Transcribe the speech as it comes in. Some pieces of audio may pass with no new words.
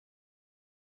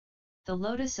The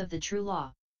Lotus of the True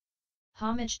Law.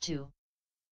 Homage to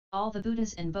all the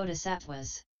Buddhas and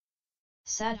Bodhisattvas.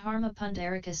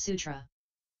 Sadharmapundarika Sutra.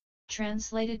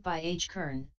 Translated by H.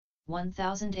 Kern,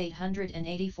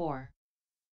 1884.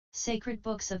 Sacred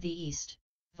Books of the East,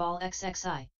 Vol.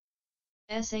 XXI.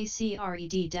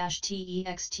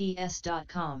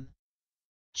 Sacred-texts.com.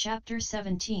 Chapter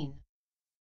 17.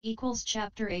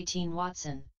 Chapter 18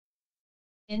 Watson.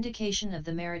 Indication of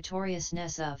the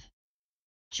meritoriousness of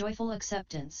joyful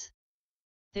acceptance.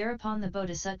 Thereupon the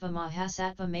Bodhisattva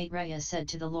Mahasattva Maitreya said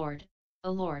to the Lord,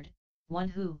 O Lord, one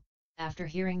who, after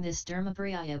hearing this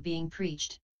Dharmaparyaya being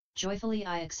preached, joyfully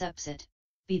accepts it,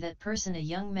 be that person a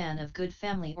young man of good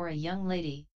family or a young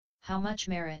lady, how much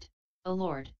merit, O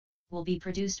Lord, will be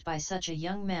produced by such a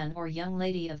young man or young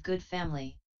lady of good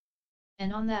family?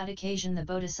 And on that occasion the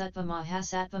Bodhisattva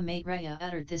Mahasattva Maitreya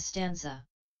uttered this stanza.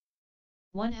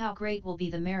 1. How great will be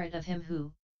the merit of him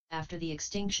who, after the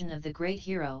extinction of the great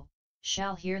hero,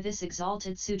 shall hear this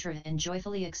exalted sutra and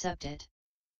joyfully accept it.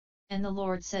 And the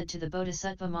Lord said to the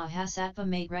Bodhisattva Mahasattva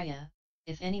Maitreya,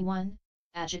 if anyone,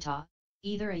 Agita,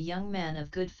 either a young man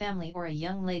of good family or a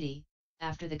young lady,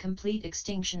 after the complete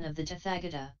extinction of the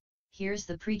Tathagata, hears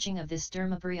the preaching of this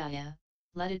Dharmaparyaya,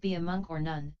 let it be a monk or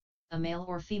nun, a male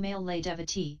or female lay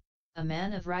devotee, a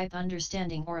man of ripe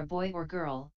understanding or a boy or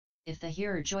girl, if the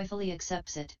hearer joyfully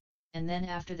accepts it, and then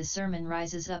after the sermon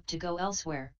rises up to go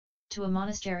elsewhere, to a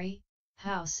monastery,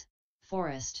 house,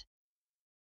 forest,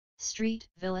 street,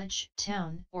 village,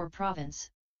 town, or province,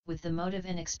 with the motive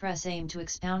and express aim to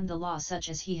expound the law such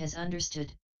as he has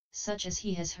understood, such as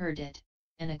he has heard it,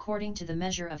 and according to the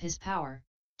measure of his power,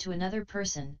 to another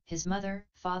person, his mother,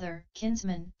 father,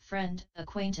 kinsman, friend,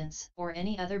 acquaintance, or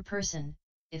any other person,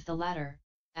 if the latter,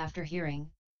 after hearing,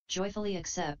 joyfully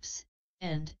accepts,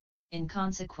 and, in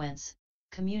consequence,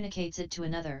 communicates it to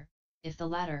another, if the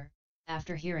latter,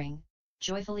 after hearing,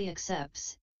 joyfully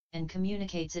accepts, and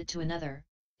communicates it to another,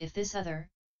 if this other,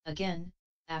 again,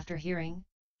 after hearing,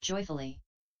 joyfully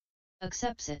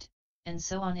accepts it, and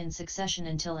so on in succession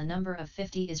until a number of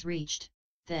 50 is reached,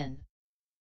 then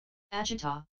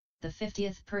Agita, the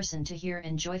 50th person to hear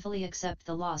and joyfully accept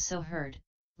the law so heard,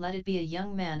 let it be a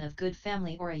young man of good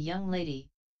family or a young lady,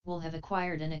 will have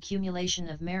acquired an accumulation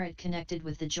of merit connected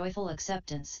with the joyful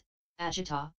acceptance,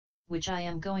 Agita, which I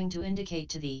am going to indicate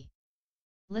to thee.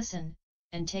 Listen,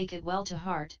 and take it well to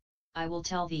heart, I will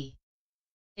tell thee.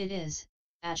 It is,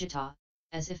 Agita,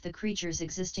 as if the creatures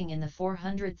existing in the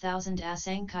 400,000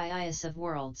 asankayas of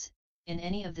worlds, in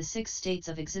any of the 6 states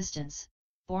of existence,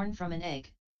 born from an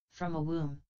egg, from a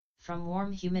womb, from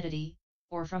warm humidity,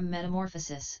 or from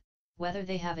metamorphosis, whether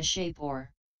they have a shape or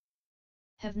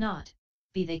have not,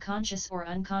 be they conscious or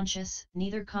unconscious,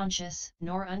 neither conscious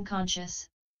nor unconscious,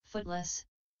 footless,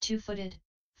 2-footed,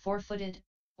 4-footed,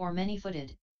 or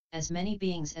many-footed, as many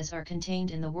beings as are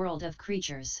contained in the world of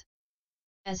creatures.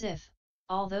 As if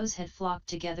all those had flocked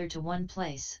together to one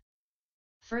place.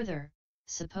 Further,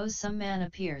 suppose some man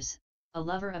appears, a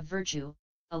lover of virtue,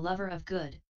 a lover of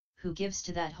good, who gives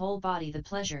to that whole body the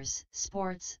pleasures,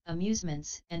 sports,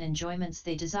 amusements, and enjoyments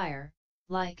they desire,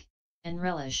 like, and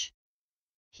relish.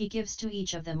 He gives to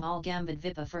each of them all gambit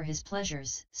vipa for his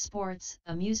pleasures, sports,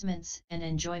 amusements, and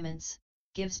enjoyments,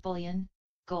 gives bullion,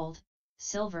 gold,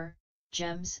 silver,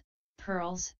 gems,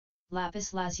 pearls,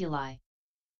 lapis lazuli,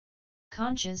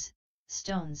 conches,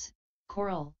 stones,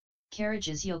 coral,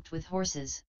 carriages yoked with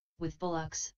horses, with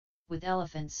bullocks, with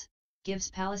elephants, gives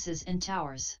palaces and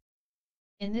towers.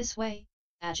 In this way,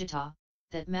 Agita,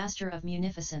 that master of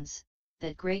munificence,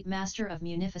 that great master of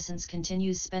munificence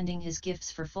continues spending his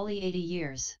gifts for fully 80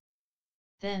 years.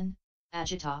 Then,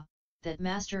 Agita, that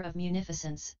master of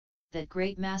munificence, that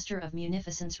great master of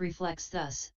munificence reflects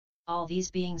thus, all these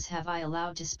beings have I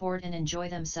allowed to sport and enjoy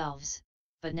themselves,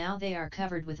 but now they are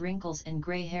covered with wrinkles and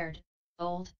grey-haired,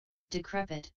 old,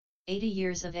 decrepit, 80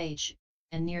 years of age,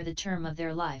 and near the term of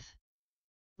their life.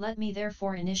 Let me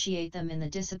therefore initiate them in the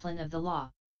discipline of the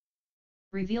law,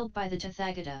 revealed by the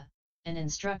Tathagata, and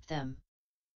instruct them.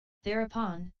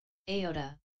 Thereupon,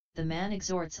 Ayodha, the man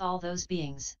exhorts all those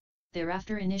beings,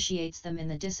 thereafter initiates them in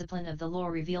the discipline of the law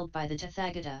revealed by the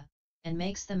Tathagata, and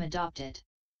makes them adopt it.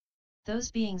 Those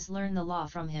beings learn the law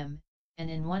from him, and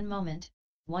in one moment,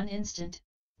 one instant,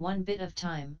 one bit of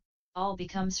time, all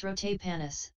become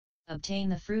srotapanas, obtain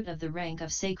the fruit of the rank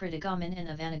of sacred agaman and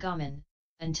of anagaman,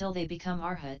 until they become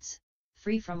arhats,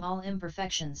 free from all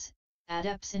imperfections,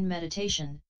 adepts in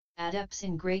meditation, adepts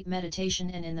in great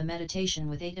meditation and in the meditation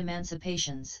with 8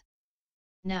 emancipations.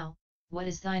 Now, what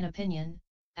is thine opinion,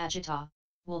 Agita,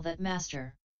 will that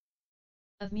master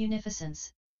of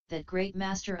munificence, that great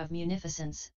master of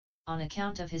munificence, on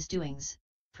account of his doings,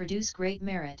 produce great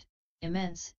merit,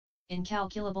 immense,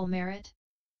 incalculable merit?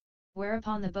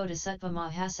 Whereupon the Bodhisattva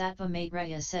Mahasattva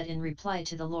Maitreya said in reply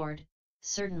to the Lord,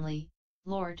 Certainly,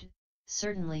 Lord,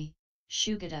 certainly,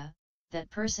 Shugata, that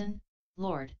person,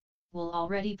 Lord, will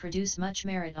already produce much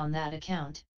merit on that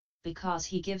account, because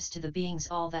he gives to the beings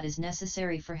all that is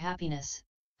necessary for happiness,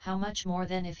 how much more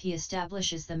then if he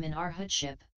establishes them in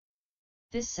arhatship.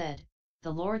 This said,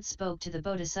 the Lord spoke to the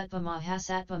Bodhisattva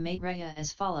Mahasattva Maitreya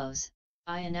as follows,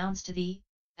 I announce to thee,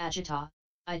 Agita,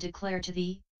 I declare to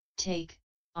thee, take,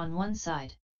 on one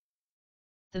side.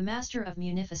 The Master of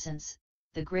Munificence,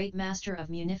 the Great Master of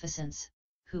Munificence,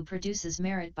 who produces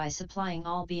merit by supplying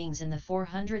all beings in the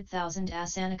 400,000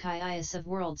 asanakayas of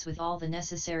worlds with all the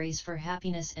necessaries for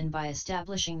happiness and by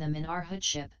establishing them in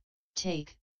arhatship,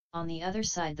 take, on the other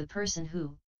side the person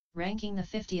who, ranking the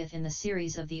 50th in the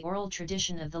series of the oral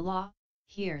tradition of the law,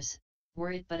 hears,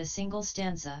 were it but a single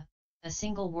stanza, a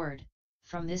single word,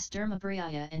 from this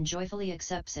Dharmaparyaya and joyfully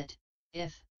accepts it,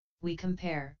 if, we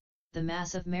compare, the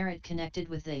mass of merit connected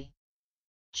with the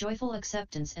joyful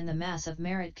acceptance and the mass of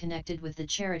merit connected with the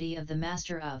charity of the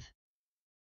Master of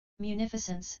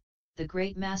Munificence, the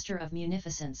Great Master of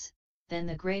Munificence, then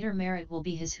the greater merit will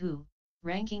be his who,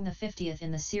 ranking the 50th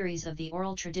in the series of the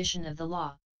oral tradition of the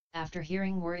law, after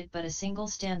hearing were it but a single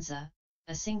stanza,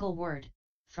 a single word,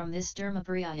 from this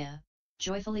Dharmaparyaya,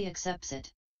 joyfully accepts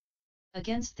it.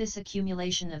 Against this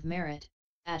accumulation of merit,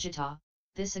 Agita,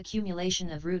 this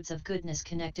accumulation of roots of goodness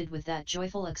connected with that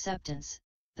joyful acceptance,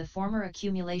 the former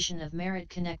accumulation of merit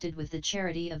connected with the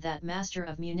charity of that Master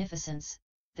of Munificence,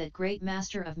 that Great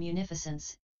Master of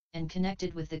Munificence, and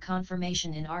connected with the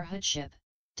confirmation in arhatship,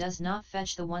 does not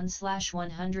fetch the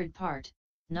 1/100 part,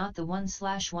 not the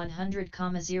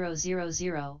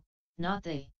 1/100,000, not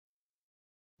the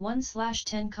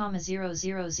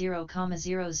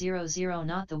 1/10,000,000,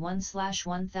 not the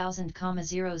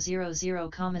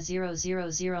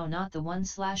 1/1000,000,000, not the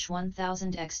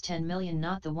 1/1000 x 10 million,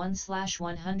 not the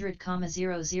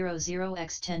 1/100,000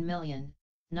 x 10 million,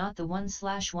 not the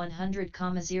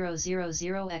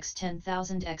 1/100,000 x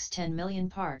 10,000 x 10 million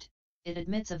part. It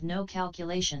admits of no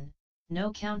calculation,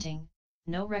 no counting,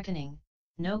 no reckoning,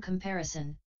 no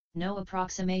comparison, no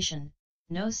approximation,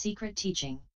 no secret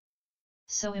teaching.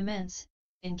 So immense,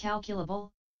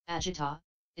 incalculable, Agita,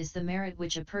 is the merit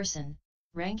which a person,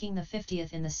 ranking the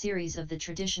 50th in the series of the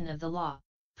tradition of the law,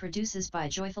 produces by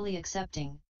joyfully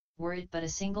accepting, were it but a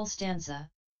single stanza,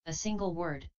 a single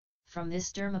word, from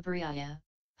this Dharmaparyaya,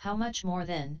 how much more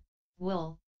then,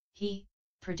 will, he,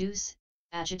 produce,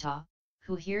 Agita,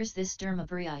 who hears this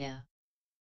Dharmaparyaya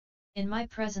in my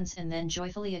presence and then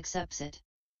joyfully accepts it.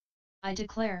 I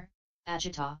declare,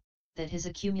 Agita, that his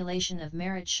accumulation of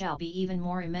merit shall be even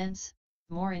more immense,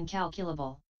 more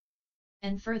incalculable.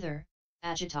 And further,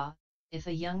 Agita, if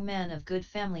a young man of good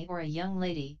family or a young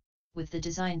lady, with the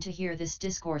design to hear this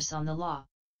discourse on the law,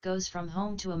 goes from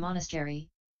home to a monastery,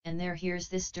 and there hears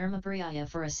this Dharmaparyaya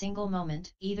for a single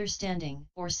moment, either standing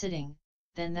or sitting,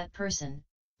 then that person,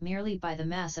 merely by the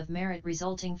mass of merit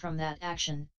resulting from that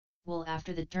action, will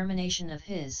after the termination of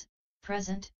his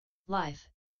present life,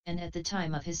 and at the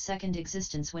time of his second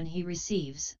existence when he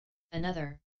receives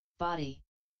another body,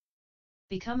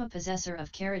 become a possessor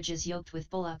of carriages yoked with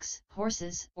bullocks,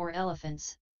 horses, or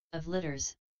elephants, of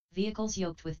litters, vehicles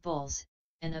yoked with bulls,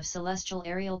 and of celestial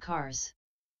aerial cars.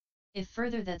 If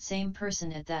further that same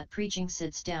person at that preaching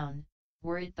sits down,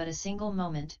 were it but a single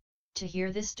moment, to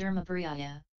hear this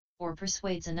Dharmaparyaya, or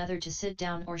persuades another to sit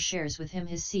down or shares with him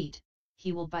his seat,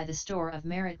 he will by the store of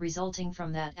merit resulting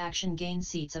from that action gain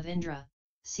seats of Indra,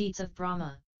 seats of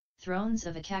Brahma, thrones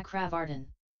of Akakravardhan.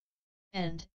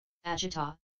 And,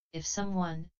 Agita, if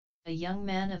someone, a young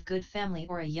man of good family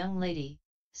or a young lady,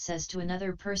 says to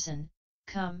another person,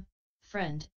 come,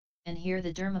 friend, and hear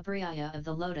the Dharmaparyaya of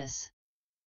the Lotus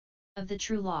of the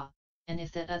true law, and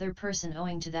if that other person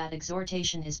owing to that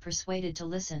exhortation is persuaded to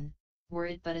listen, were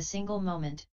it but a single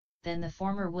moment, then the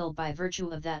former will by virtue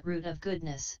of that root of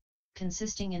goodness,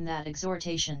 consisting in that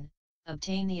exhortation,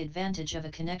 obtain the advantage of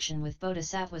a connection with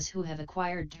bodhisattvas who have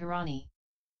acquired dharani.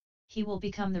 He will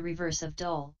become the reverse of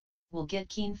dull, will get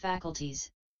keen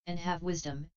faculties, and have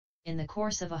wisdom. In the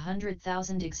course of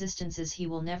 100,000 existences he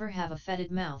will never have a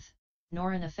fetid mouth,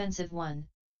 nor an offensive one,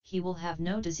 he will have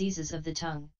no diseases of the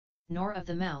tongue, nor of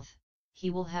the mouth, he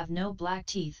will have no black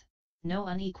teeth, no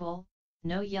unequal,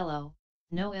 no yellow,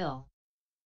 no ill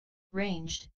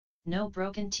ranged, no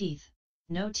broken teeth,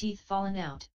 no teeth fallen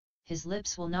out, his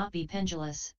lips will not be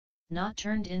pendulous, not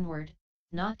turned inward,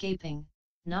 not gaping,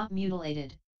 not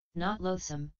mutilated, not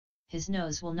loathsome, his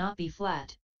nose will not be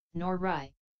flat, nor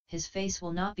wry, his face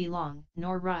will not be long,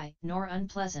 nor wry, nor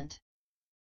unpleasant.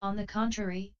 On the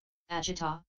contrary,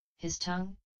 Agita, his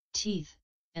tongue, teeth,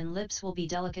 and lips will be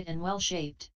delicate and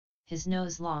well-shaped, his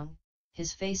nose long,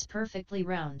 his face perfectly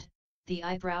round, the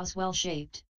eyebrows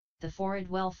well-shaped, the forehead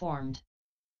well-formed.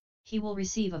 He will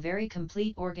receive a very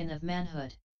complete organ of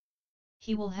manhood.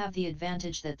 He will have the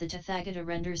advantage that the Tathagata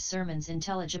renders sermons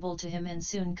intelligible to him and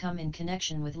soon come in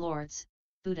connection with lords,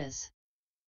 Buddhas.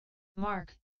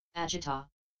 Mark, Agita,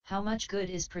 how much good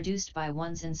is produced by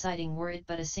one's inciting were it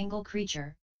but a single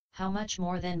creature, how much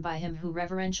more than by him who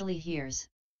reverentially hears,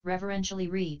 reverentially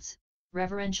reads,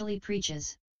 reverentially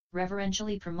preaches,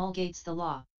 reverentially promulgates the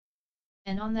law.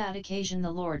 And on that occasion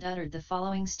the Lord uttered the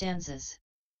following stanzas.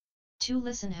 To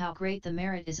listen how great the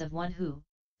merit is of one who,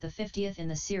 the 50th in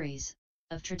the series,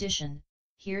 of tradition,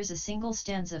 hears a single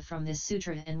stanza from this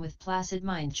sutra and with placid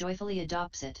mind joyfully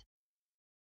adopts it.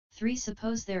 3.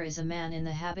 Suppose there is a man in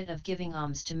the habit of giving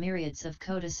alms to myriads of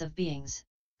kotis of beings,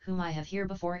 whom I have here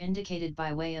before indicated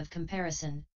by way of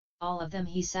comparison, all of them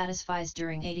he satisfies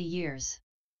during 80 years.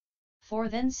 4.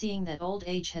 Then seeing that old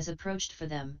age has approached for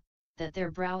them, that their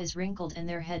brow is wrinkled and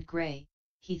their head grey,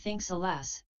 he thinks,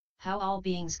 alas, how all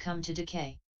beings come to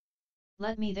decay.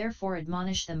 Let me therefore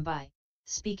admonish them by,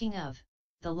 speaking of,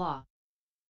 the law.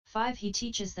 5. He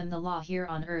teaches them the law here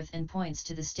on earth and points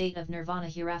to the state of nirvana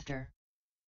hereafter.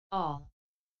 All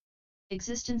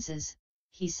existences,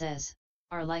 he says,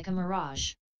 are like a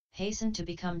mirage, hasten to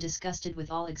become disgusted with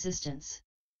all existence.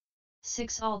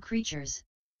 6. All creatures,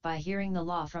 by hearing the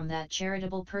law from that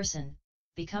charitable person,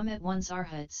 become at once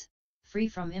arhats, free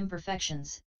from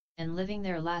imperfections, and living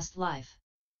their last life.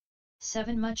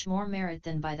 7. Much more merit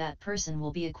than by that person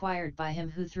will be acquired by him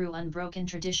who through unbroken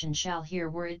tradition shall hear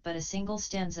were it but a single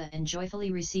stanza and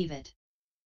joyfully receive it.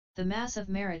 The mass of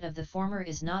merit of the former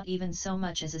is not even so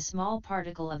much as a small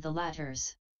particle of the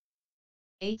latter's.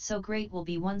 8. So great will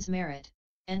be one's merit,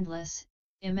 endless,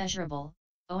 immeasurable,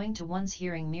 owing to one's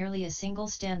hearing merely a single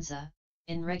stanza,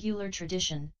 in regular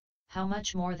tradition, how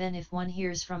much more than if one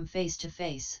hears from face to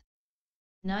face.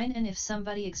 9. And if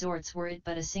somebody exhorts were it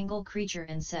but a single creature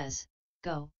and says,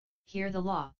 go, hear the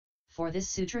law, for this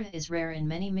sutra is rare in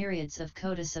many myriads of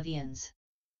kotis of eons.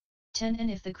 10.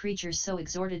 And if the creature so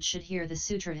exhorted should hear the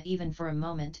sutra even for a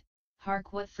moment,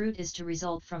 hark what fruit is to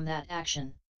result from that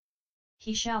action.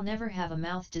 He shall never have a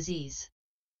mouth disease.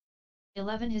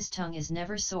 11. His tongue is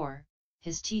never sore,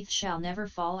 his teeth shall never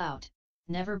fall out,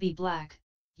 never be black,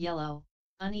 yellow,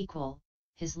 unequal,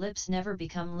 his lips never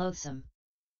become loathsome.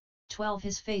 12.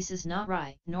 His face is not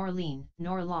wry, nor lean,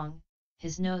 nor long,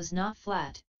 his nose not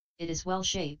flat, it is well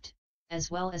shaped,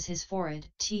 as well as his forehead,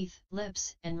 teeth,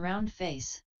 lips, and round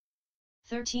face.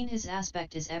 13. His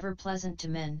aspect is ever pleasant to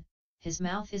men, his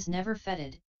mouth is never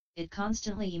fetid, it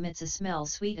constantly emits a smell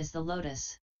sweet as the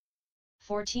lotus.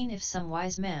 14. If some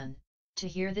wise man, to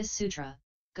hear this sutra,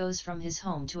 goes from his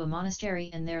home to a monastery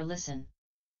and there listen,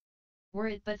 were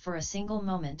it but for a single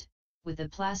moment, with a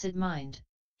placid mind,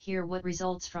 hear what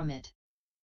results from it.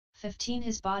 15.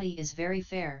 His body is very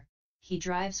fair, he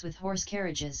drives with horse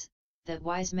carriages, that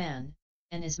wise man,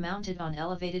 and is mounted on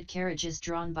elevated carriages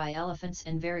drawn by elephants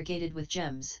and variegated with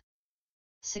gems.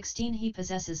 16. He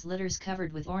possesses litters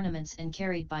covered with ornaments and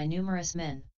carried by numerous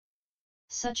men.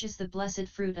 Such is the blessed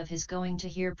fruit of his going to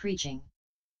hear preaching.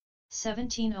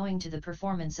 17. Owing to the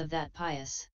performance of that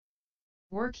pious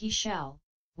work he shall,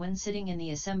 when sitting in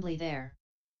the assembly there,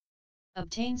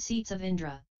 obtain seats of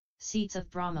Indra, seats of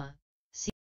Brahma,